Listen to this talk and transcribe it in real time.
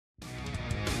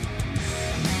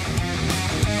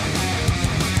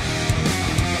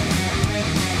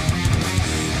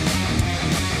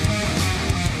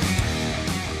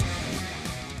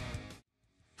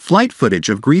Flight footage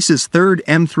of Greece's third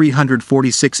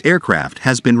M-346 aircraft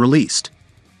has been released.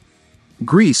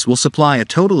 Greece will supply a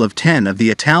total of 10 of the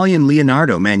Italian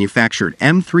Leonardo-manufactured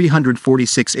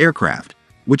M-346 aircraft,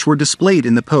 which were displayed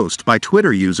in the post by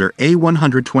Twitter user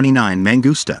A129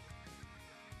 Mangusta.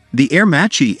 The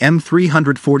Aermacchi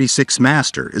M-346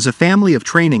 Master is a family of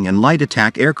training and light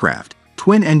attack aircraft,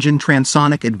 twin-engine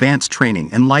transonic advanced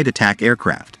training and light attack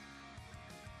aircraft.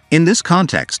 In this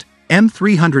context,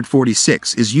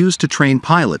 M-346 is used to train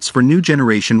pilots for new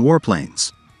generation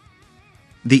warplanes.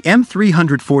 The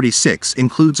M-346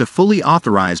 includes a fully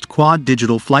authorized quad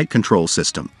digital flight control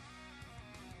system.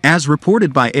 As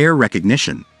reported by Air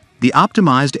Recognition, the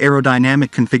optimized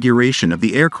aerodynamic configuration of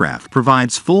the aircraft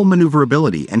provides full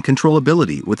maneuverability and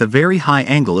controllability with a very high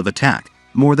angle of attack,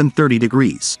 more than 30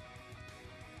 degrees.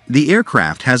 The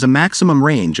aircraft has a maximum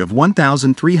range of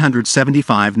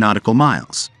 1,375 nautical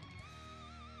miles.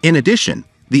 In addition,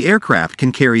 the aircraft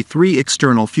can carry 3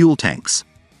 external fuel tanks.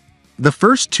 The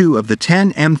first 2 of the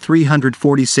 10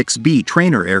 M-346B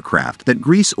trainer aircraft that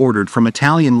Greece ordered from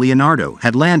Italian Leonardo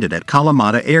had landed at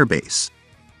Kalamata Air Base.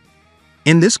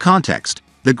 In this context,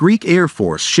 the Greek Air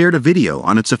Force shared a video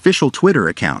on its official Twitter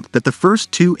account that the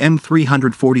first 2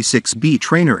 M-346B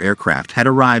trainer aircraft had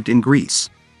arrived in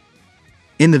Greece.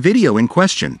 In the video in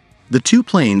question, the 2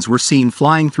 planes were seen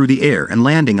flying through the air and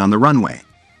landing on the runway.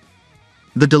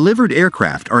 The delivered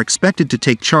aircraft are expected to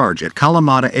take charge at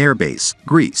Kalamata Air Base,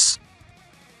 Greece.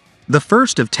 The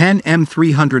first of 10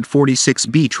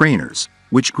 M-346B trainers,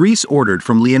 which Greece ordered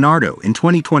from Leonardo in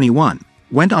 2021,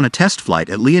 went on a test flight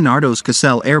at Leonardo's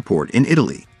Caselle Airport in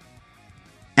Italy.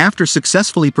 After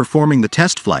successfully performing the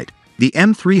test flight, the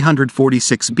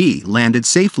M-346B landed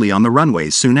safely on the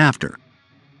runways soon after.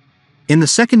 In the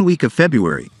second week of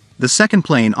February, the second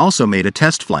plane also made a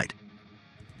test flight.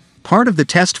 Part of the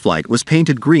test flight was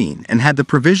painted green and had the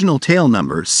provisional tail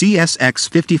number CSX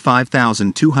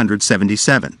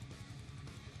 55277.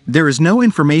 There is no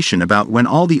information about when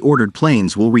all the ordered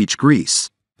planes will reach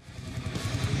Greece.